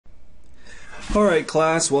Alright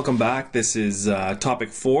class, welcome back. This is topic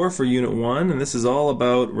 4 for Unit 1, and this is all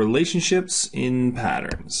about relationships in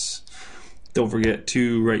patterns. Don't forget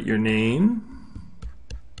to write your name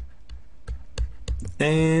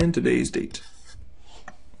and today's date.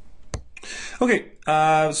 Okay,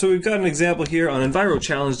 so we've got an example here on Enviro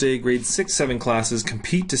Challenge Day. Grade 6-7 classes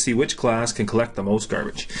compete to see which class can collect the most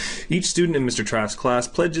garbage. Each student in Mr. Trask's class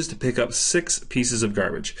pledges to pick up 6 pieces of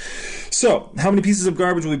garbage. So, how many pieces of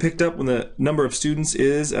garbage will be picked up when the number of students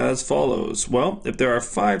is as follows? Well, if there are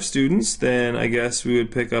 5 students, then I guess we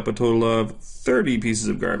would pick up a total of 30 pieces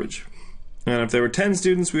of garbage. And if there were 10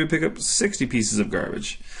 students, we would pick up 60 pieces of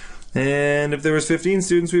garbage. And if there was 15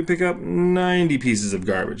 students, we'd pick up 90 pieces of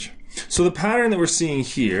garbage. So the pattern that we're seeing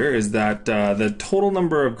here is that the total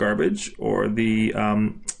number of garbage, or the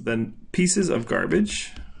pieces of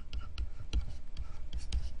garbage,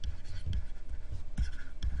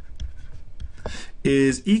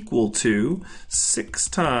 is equal to 6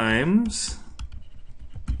 times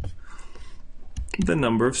the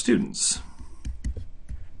number of students.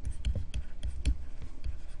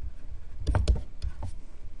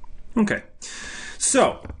 Okay,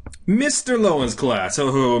 so Mr. Lowen's class.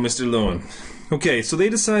 Oh, Mr. Lowen. Okay, so they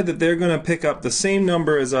decide that they're going to pick up the same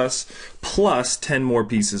number as us plus 10 more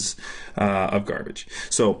pieces of garbage.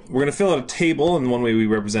 So we're going to fill out a table, and one way we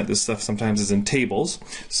represent this stuff sometimes is in tables.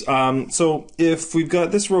 So if we've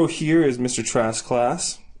got this row here is Mr. Trask's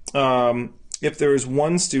class. If there is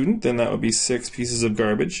 1 student, then that would be 6 pieces of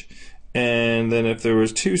garbage. And then if there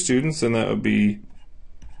was 2 students, then that would be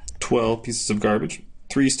 12 pieces of garbage.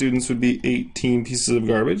 3 students would be 18 pieces of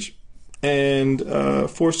garbage, and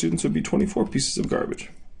 4 students would be 24 pieces of garbage.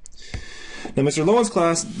 Now, Mr. Lowen's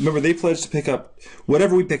class, remember, they pledged to pick up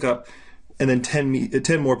whatever we pick up, and then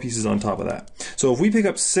 10 more pieces on top of that. So if we pick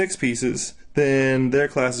up 6 pieces, then their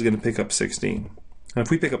class is going to pick up 16. And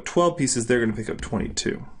if we pick up 12 pieces, they're going to pick up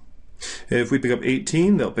 22. If we pick up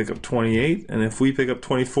 18, they'll pick up 28, and if we pick up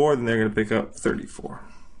 24, then they're going to pick up 34.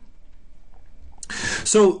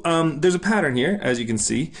 So there's a pattern here, as you can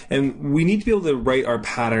see, and we need to be able to write our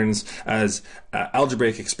patterns as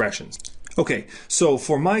algebraic expressions. Okay, so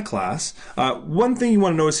for my class, one thing you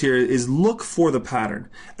want to notice here is look for the pattern.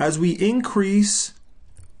 As we increase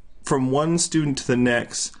from one student to the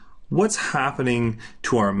next, what's happening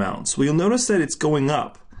to our amounts? Well, you'll notice that it's going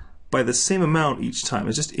up by the same amount each time.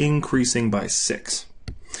 It's just increasing by 6.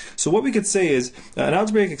 So what we could say is an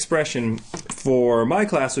algebraic expression for my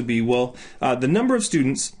class would be, well, the number of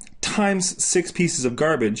students times 6 pieces of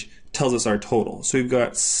garbage tells us our total. So we've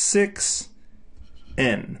got 6n.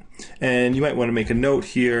 And you might want to make a note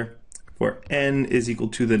here where n is equal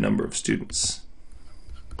to the number of students.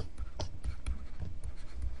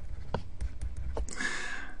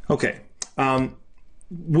 Okay.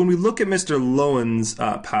 When we look at Mr. Lowen's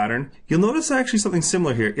pattern, you'll notice actually something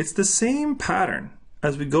similar here. It's the same pattern.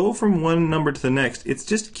 As we go from one number to the next, it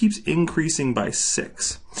just keeps increasing by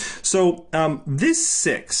 6. So this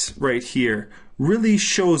 6 right here really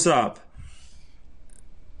shows up.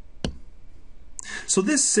 So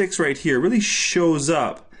this 6 right here really shows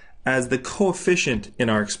up as the coefficient in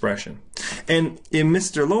our expression. And in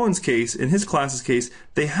Mr. Lowen's case, in his class's case,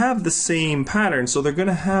 they have the same pattern, so they're going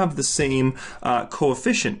to have the same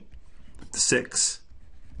coefficient,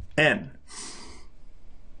 6n.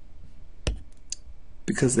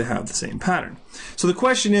 Because they have the same pattern. So the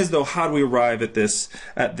question is, though, how do we arrive at this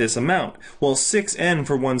amount? Well, 6n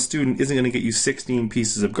for one student isn't going to get you 16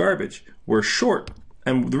 pieces of garbage. We're short.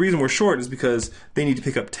 And the reason we're short is because they need to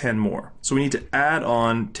pick up 10 more. So we need to add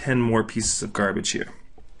on 10 more pieces of garbage here.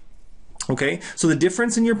 Okay, so the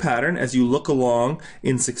difference in your pattern as you look along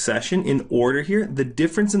in succession, in order here, the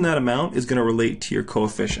difference in that amount is going to relate to your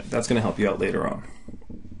coefficient. That's going to help you out later on.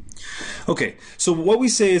 Okay, so what we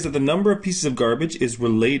say is that the number of pieces of garbage is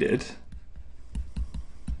related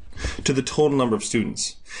to the total number of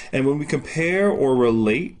students. And when we compare or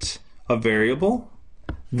relate a variable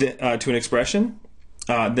to an expression,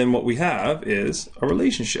 then what we have is a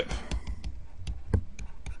relationship.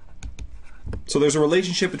 So there's a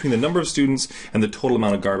relationship between the number of students and the total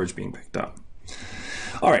amount of garbage being picked up.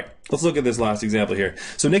 All right, let's look at this last example here.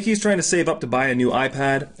 So Nikki is trying to save up to buy a new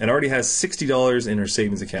iPad and already has $60 in her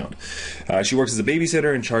savings account. She works as a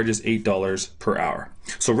babysitter and charges $8 per hour.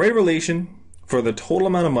 So write a relation for the total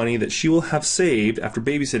amount of money that she will have saved after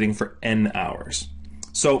babysitting for n hours.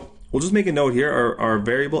 So we'll just make a note here. Our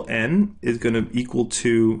variable n is going to equal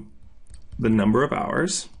to the number of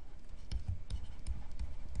hours.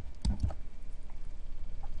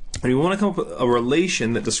 And we want to come up with a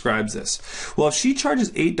relation that describes this. Well, if she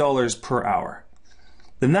charges $8 per hour,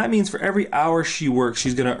 then that means for every hour she works,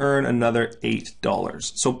 she's going to earn another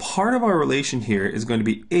 $8. So part of our relation here is going to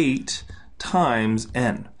be 8 times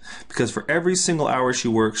n, because for every single hour she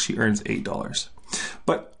works, she earns $8.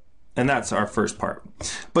 And that's our first part.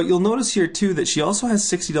 But you'll notice here too that she also has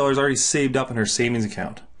 $60 already saved up in her savings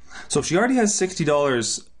account. So if she already has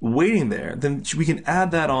 $60 waiting there, then we can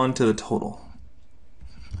add that on to the total,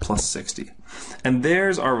 plus 60. And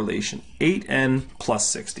there's our relation, 8n plus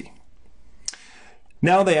 60.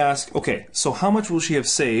 Now they ask, okay, so how much will she have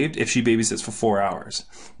saved if she babysits for 4 hours?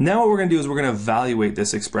 Now what we're going to do is we're going to evaluate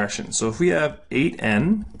this expression. So if we have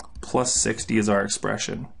 8n plus 60 is our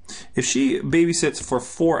expression. If she babysits for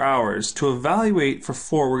 4 hours, to evaluate for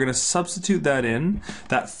 4, we're going to substitute that in.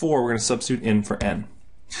 That 4 we're going to substitute in for n.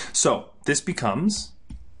 So this becomes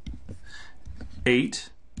 8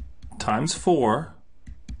 times 4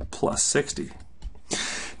 plus 60.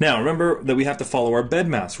 Now remember that we have to follow our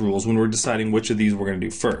BEDMAS rules when we're deciding which of these we're going to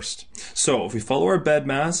do first. So if we follow our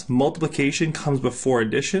BEDMAS, multiplication comes before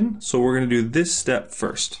addition, so we're going to do this step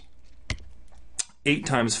first. 8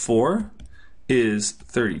 times 4 is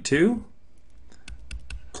 32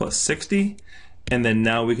 plus 60, and then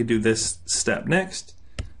now we could do this step next.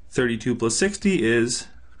 32 plus 60 is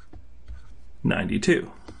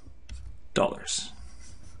 $92.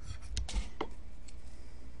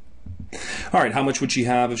 All right, how much would she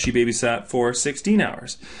have if she babysat for 16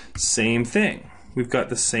 hours? Same thing. We've got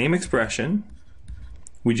the same expression.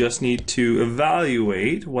 We just need to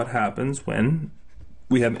evaluate what happens when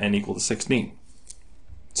we have n equal to 16.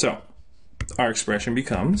 So our expression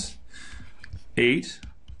becomes 8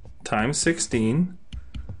 times 16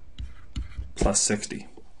 plus 60.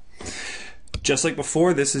 Just like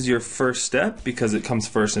before, this is your first step because it comes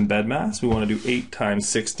first in BEDMAS. We want to do 8 times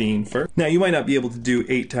 16 first. Now you might not be able to do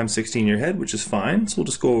 8 times 16 in your head, which is fine. So we'll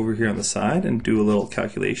just go over here on the side and do a little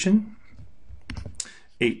calculation.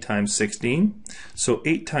 8 times 16. So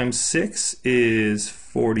 8 times 6 is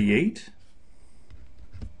 48.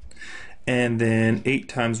 And then 8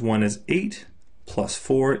 times 1 is 8, plus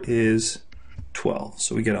 4 is 12.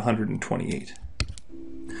 So we get 128.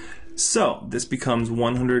 So this becomes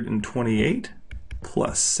 128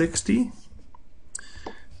 plus 60.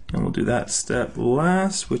 And we'll do that step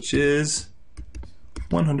last, which is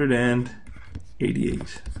 $188.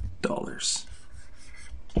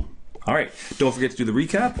 All right, don't forget to do the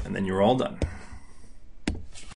recap, and then you're all done.